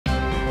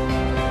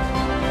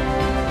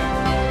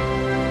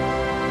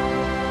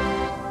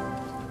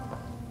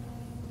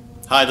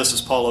Hi, this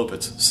is Paul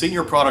Opitz,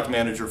 Senior Product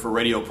Manager for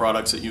Radio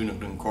Products at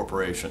Uniden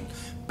Corporation,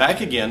 back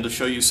again to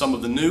show you some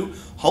of the new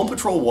Home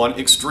Patrol 1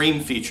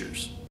 Extreme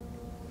features.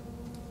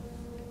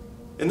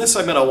 In this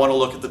segment, I want to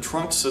look at the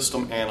Trunk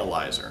System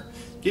Analyzer,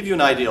 give you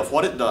an idea of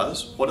what it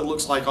does, what it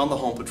looks like on the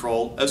Home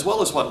Patrol, as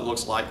well as what it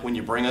looks like when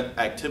you bring an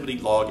activity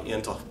log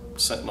into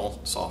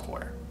Sentinel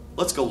software.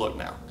 Let's go look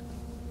now.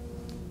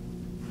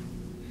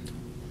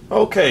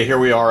 Okay, here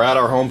we are at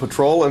our Home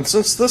Patrol, and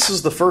since this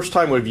is the first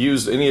time we've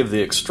used any of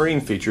the extreme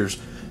features,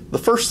 the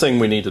first thing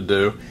we need to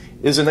do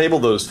is enable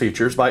those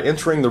features by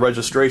entering the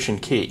registration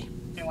key.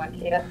 So I'm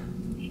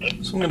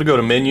going to go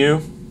to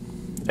Menu,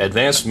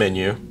 Advanced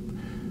Menu,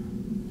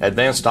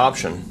 Advanced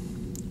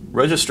Option,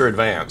 Register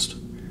Advanced,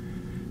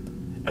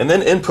 and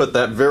then input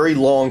that very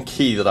long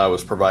key that I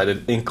was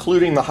provided,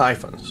 including the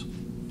hyphens.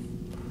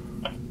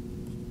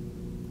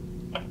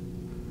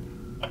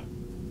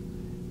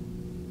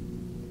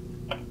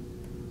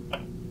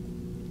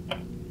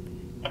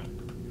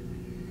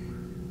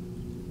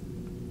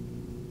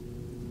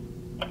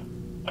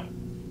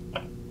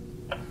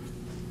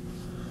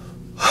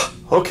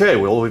 Okay,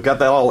 well, we've got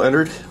that all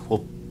entered.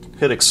 We'll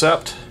hit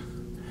accept.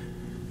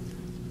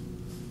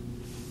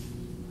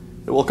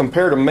 It will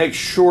compare to make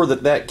sure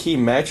that that key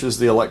matches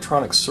the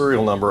electronic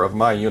serial number of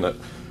my unit.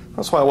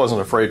 That's why I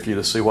wasn't afraid for you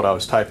to see what I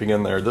was typing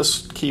in there.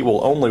 This key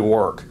will only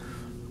work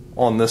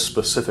on this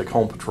specific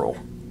Home Patrol.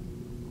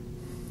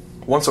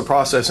 Once the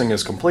processing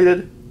is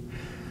completed,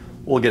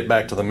 we'll get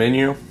back to the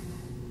menu.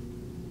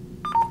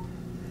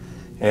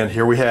 And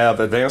here we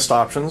have Advanced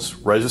Options.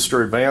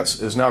 Register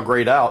Advanced is now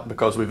grayed out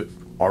because we've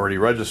already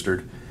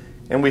registered,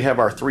 and we have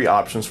our three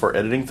options for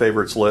editing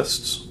favorites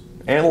lists,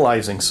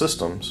 analyzing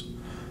systems,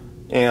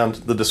 and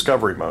the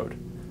discovery mode.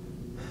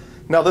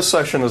 Now this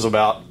session is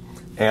about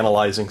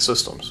analyzing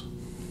systems.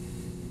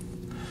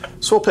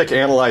 So we'll pick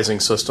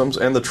analyzing systems,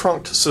 and the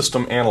Trunk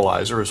System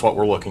Analyzer is what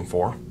we're looking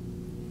for.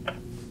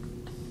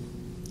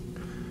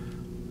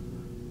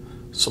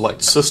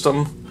 Select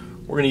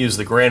System. We're going to use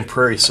the Grand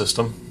Prairie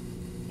system.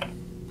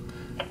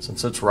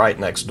 Since it's right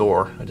next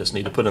door, I just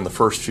need to put in the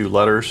first few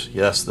letters.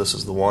 Yes, this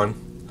is the one.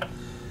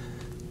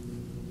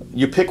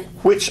 You pick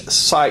which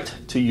site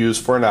to use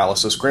for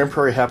analysis. Grand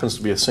Prairie happens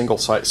to be a single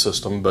site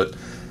system, but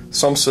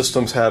some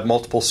systems have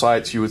multiple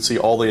sites. You would see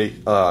all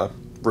the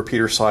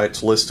repeater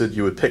sites listed.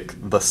 You would pick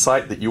the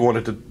site that you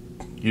wanted to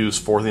use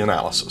for the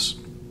analysis.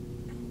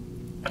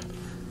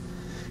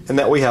 And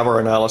now we have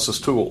our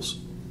analysis tools.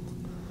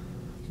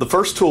 The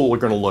first tool we're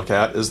going to look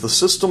at is the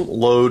System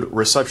Load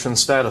Reception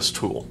Status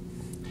tool.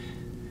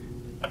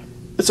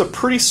 It's a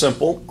pretty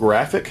simple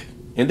graphic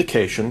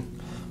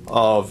indication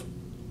of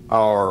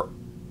our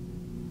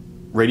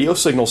radio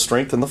signal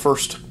strength in the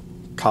first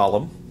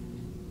column.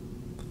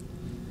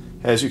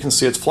 As you can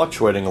see, it's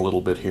fluctuating a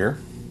little bit here.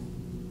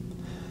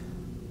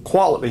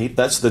 Quality,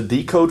 that's the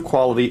decode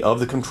quality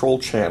of the control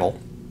channel.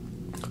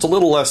 It's a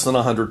little less than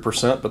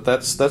 100%, but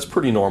that's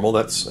pretty normal.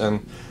 That's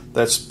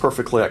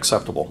perfectly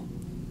acceptable.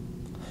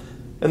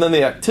 And then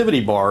the activity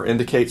bar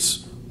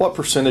indicates what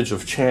percentage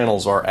of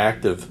channels are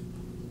active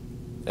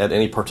at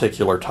any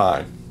particular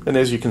time. And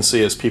as you can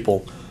see, as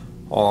people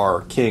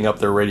are keying up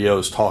their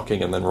radios,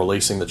 talking, and then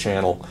releasing the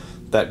channel,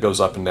 that goes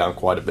up and down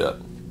quite a bit.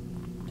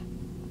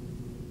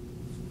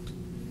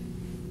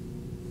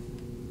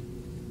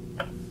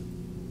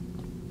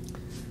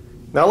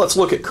 Now let's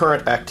look at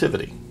current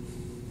activity.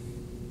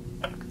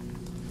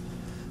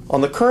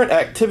 On the current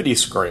activity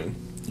screen,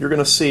 you're going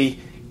to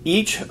see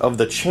each of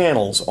the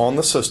channels on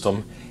the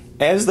system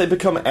as they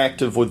become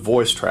active with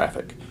voice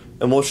traffic.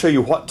 And we'll show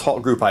you what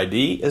talk group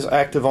ID is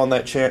active on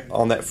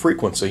that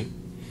frequency,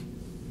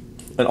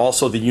 and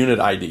also the unit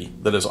ID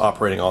that is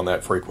operating on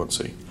that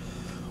frequency.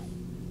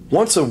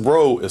 Once a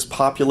row is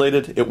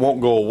populated, it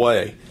won't go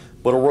away,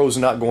 but a row is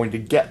not going to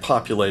get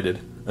populated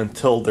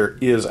until there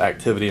is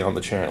activity on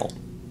the channel.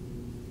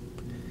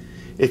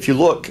 If you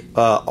look,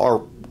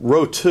 our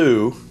row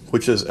 2,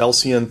 which is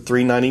LCN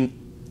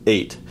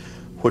 398,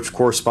 which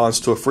corresponds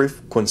to a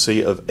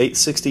frequency of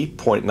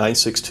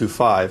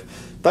 860.9625,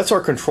 that's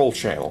our control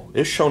channel.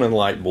 It's shown in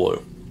light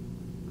blue.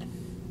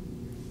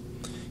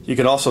 You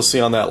can also see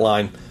on that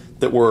line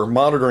that we're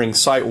monitoring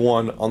Site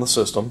 1 on the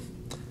system,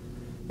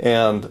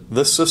 and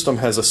this system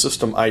has a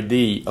system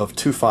ID of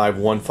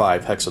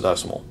 2515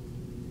 hexadecimal.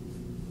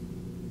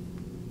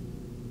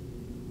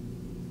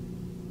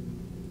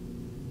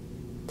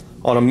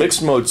 On a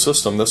mixed mode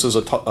system, this is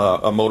a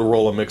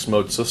Motorola mixed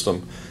mode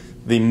system,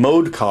 the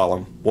mode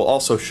column will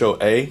also show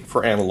A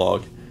for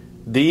analog,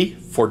 D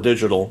for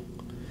digital,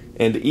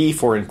 and E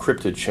for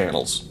encrypted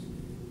channels.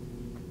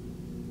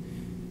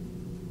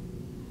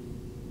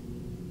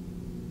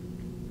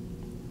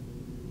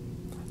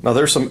 Now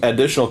there's some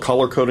additional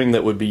color coding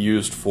that would be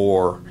used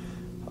for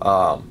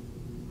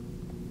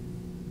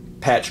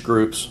patch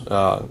groups.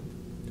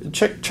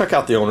 Check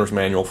out the owner's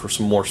manual for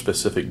some more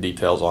specific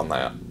details on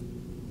that.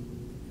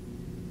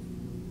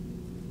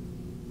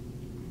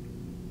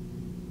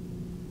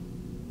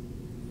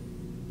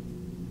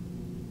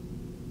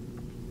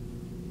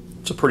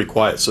 It's a pretty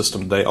quiet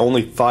system today.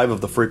 Only 5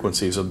 of the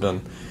frequencies have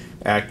been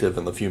active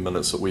in the few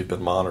minutes that we've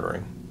been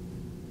monitoring.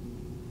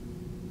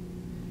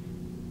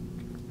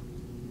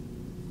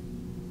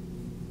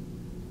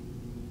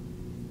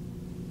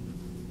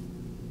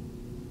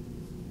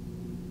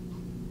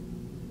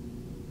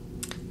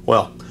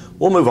 Well,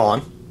 we'll move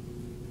on,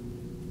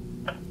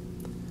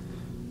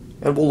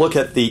 and we'll look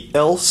at the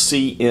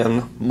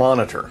LCN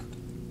monitor.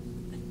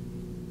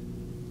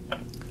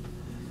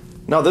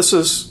 Now this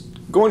is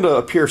going to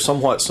appear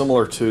somewhat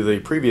similar to the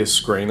previous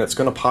screen. It's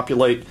going to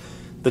populate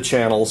the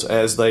channels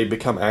as they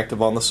become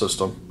active on the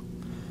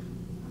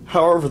system.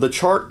 However, the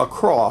chart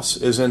across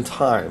is in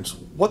times.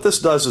 What this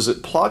does is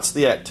it plots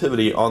the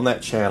activity on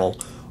that channel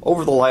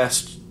over the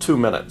last 2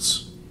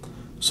 minutes.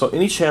 So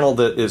any channel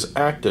that is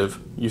active,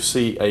 you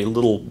see a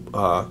little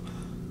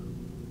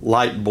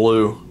light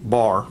blue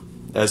bar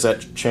as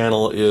that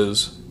channel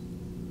is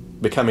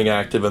becoming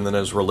active and then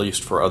is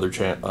released for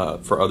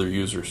other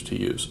users to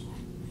use.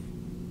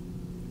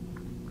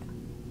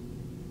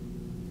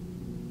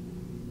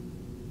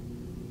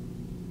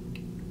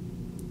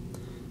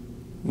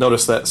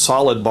 Notice that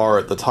solid bar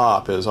at the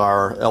top is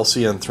our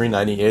LCN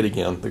 398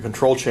 again. The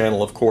control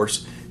channel, of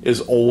course, is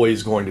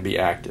always going to be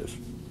active.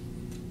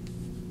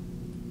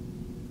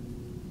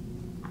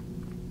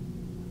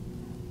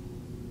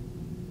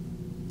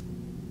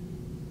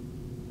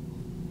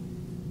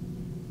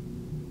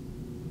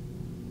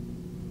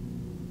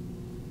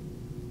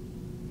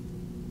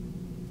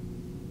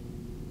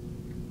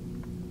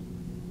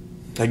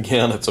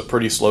 Again, it's a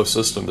pretty slow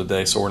system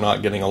today, so we're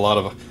not getting a lot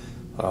of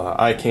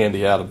eye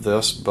candy out of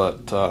this,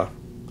 but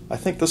I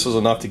think this is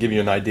enough to give you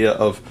an idea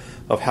of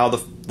how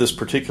this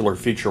particular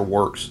feature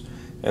works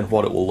and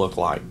what it will look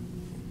like.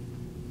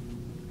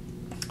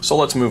 So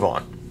let's move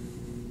on.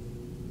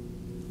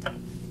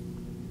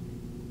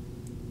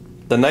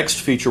 The next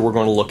feature we're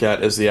going to look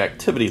at is the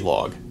activity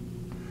log.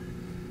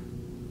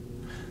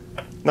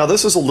 Now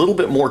this is a little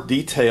bit more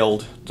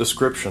detailed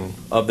description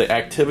of the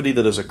activity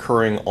that is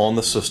occurring on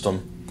the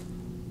system.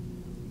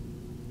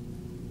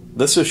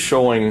 This is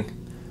showing,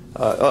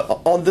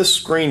 on this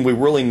screen we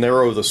really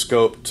narrow the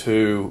scope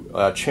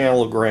to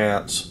channel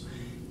grants,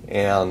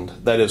 and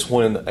that is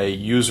when a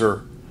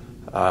user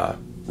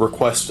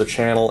requests a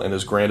channel and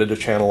is granted a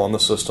channel on the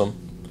system,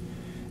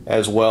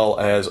 as well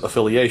as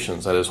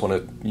affiliations, that is when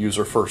a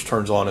user first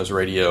turns on his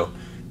radio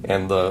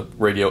and the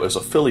radio is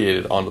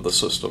affiliated onto the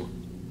system.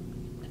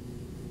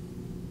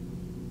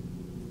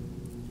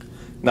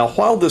 Now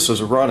while this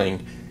is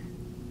running,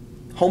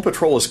 Home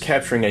Patrol is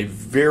capturing a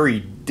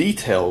very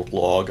detailed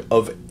log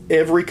of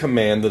every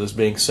command that is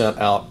being sent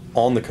out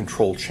on the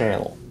control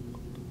channel.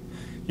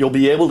 You'll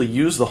be able to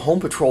use the Home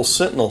Patrol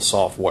Sentinel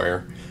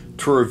software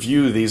to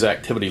review these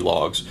activity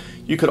logs.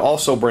 You could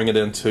also bring it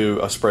into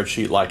a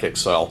spreadsheet like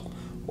Excel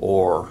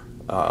or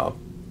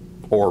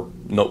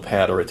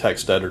Notepad or a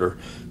text editor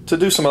to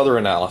do some other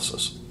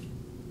analysis.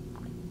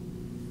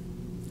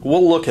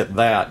 We'll look at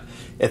that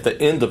at the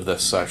end of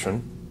this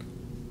session.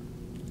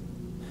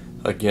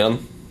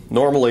 Again,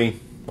 normally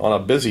on a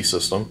busy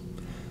system,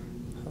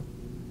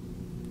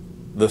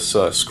 this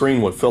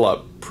screen would fill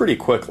up pretty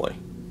quickly.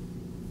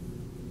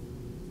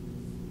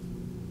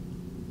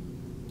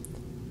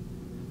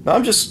 Now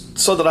I'm just,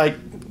 so that I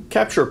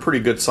capture a pretty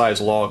good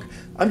size log,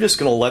 I'm just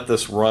going to let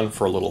this run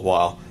for a little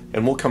while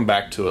and we'll come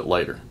back to it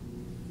later.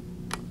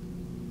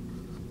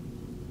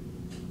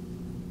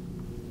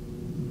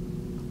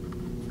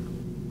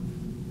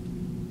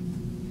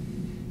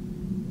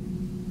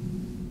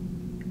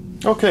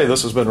 Okay,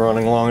 this has been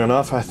running long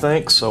enough, I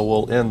think, so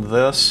we'll end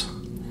this.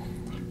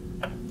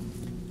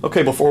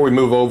 Okay, before we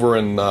move over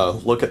and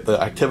look at the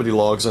activity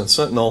logs in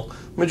Sentinel,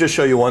 let me just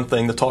show you one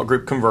thing, the talk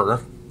group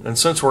converter. And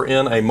since we're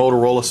in a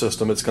Motorola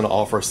system, it's going to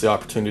offer us the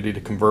opportunity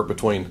to convert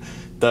between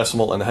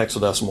decimal and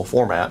hexadecimal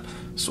format.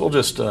 So we'll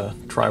just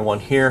try one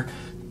here.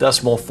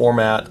 Decimal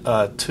format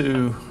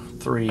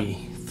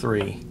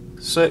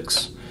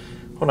 2336.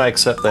 When I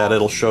accept that,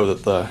 it'll show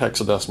that the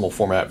hexadecimal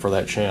format for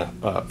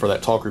that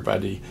talk group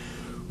ID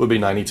would be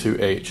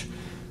 92H.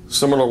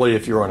 Similarly,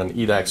 if you're on an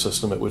EDAC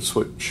system, it would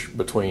switch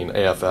between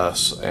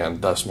AFS and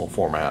decimal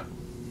format.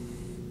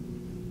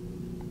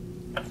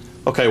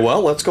 Okay,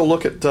 well, let's go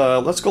look at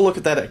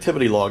that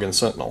activity log in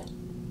Sentinel.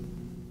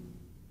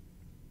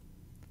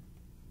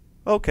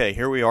 Okay,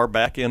 here we are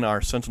back in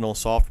our Sentinel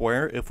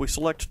software. If we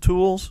select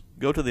Tools,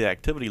 go to the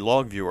Activity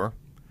Log Viewer.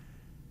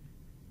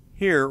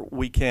 Here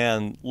we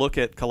can look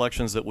at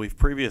collections that we've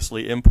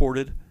previously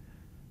imported.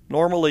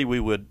 Normally we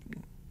would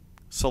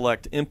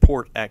select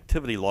Import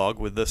Activity Log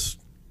with this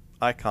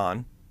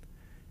icon.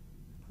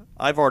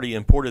 I've already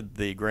imported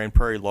the Grand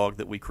Prairie log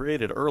that we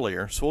created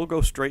earlier, so we'll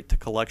go straight to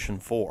Collection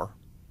 4.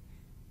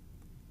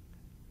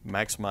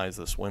 Maximize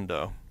this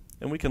window,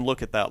 and we can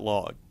look at that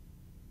log.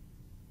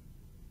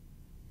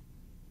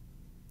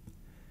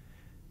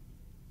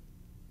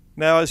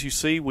 Now, as you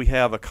see, we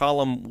have a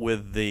column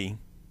with the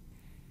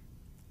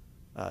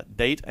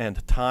date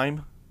and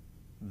time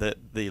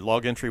that the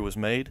log entry was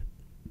made.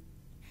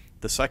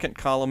 The second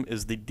column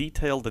is the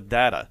detailed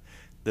data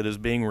that is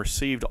being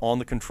received on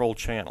the control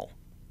channel.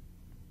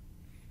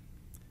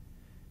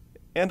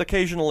 And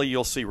occasionally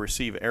you'll see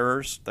receive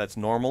errors. That's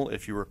normal.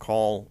 If you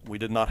recall, we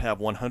did not have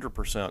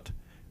 100%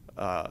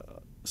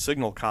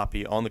 signal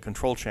copy on the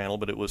control channel,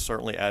 but it was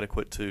certainly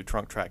adequate to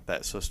trunk track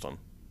that system.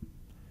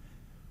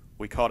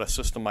 We caught a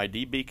system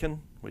ID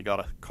beacon. We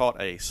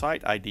caught a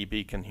site ID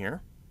beacon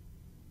here.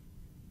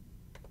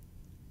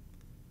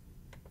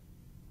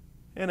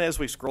 And as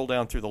we scroll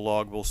down through the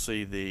log, we'll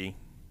see the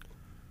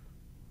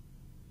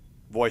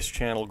voice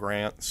channel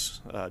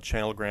grants,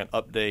 channel grant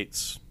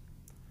updates.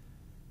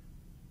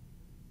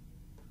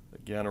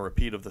 Again, a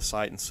repeat of the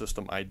site and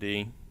system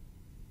ID.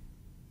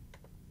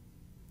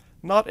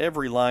 Not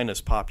every line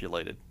is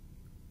populated.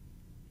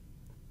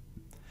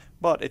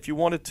 But if you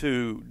wanted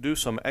to do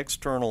some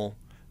external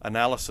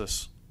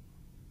analysis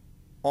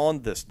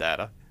on this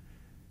data,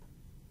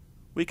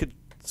 we could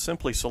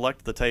simply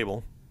select the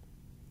table,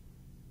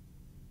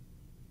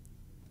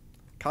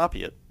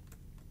 copy it,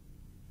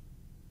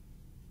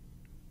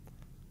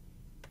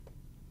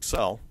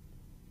 Excel,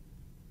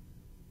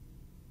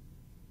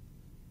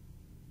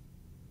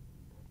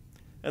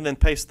 and then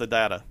paste the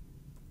data.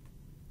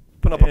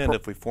 And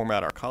if we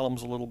format our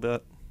columns a little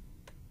bit,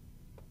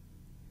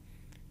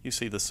 you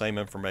see the same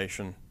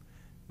information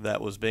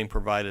that was being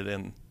provided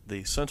in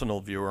the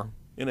Sentinel viewer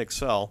in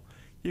Excel.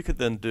 You could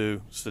then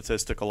do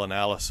statistical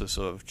analysis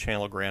of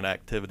channel grant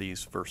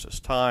activities versus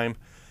time.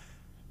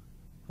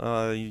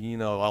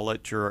 I'll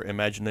let your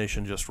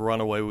imagination just run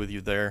away with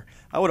you there.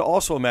 I would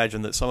also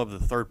imagine that some of the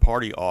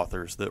third-party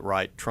authors that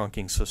write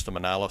trunking system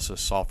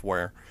analysis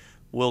software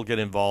will get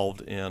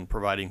involved in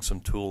providing some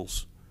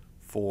tools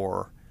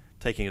for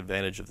taking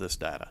advantage of this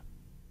data.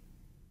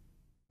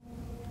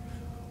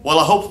 Well,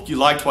 I hope you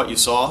liked what you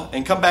saw,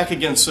 and come back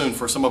again soon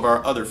for some of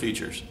our other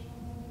features.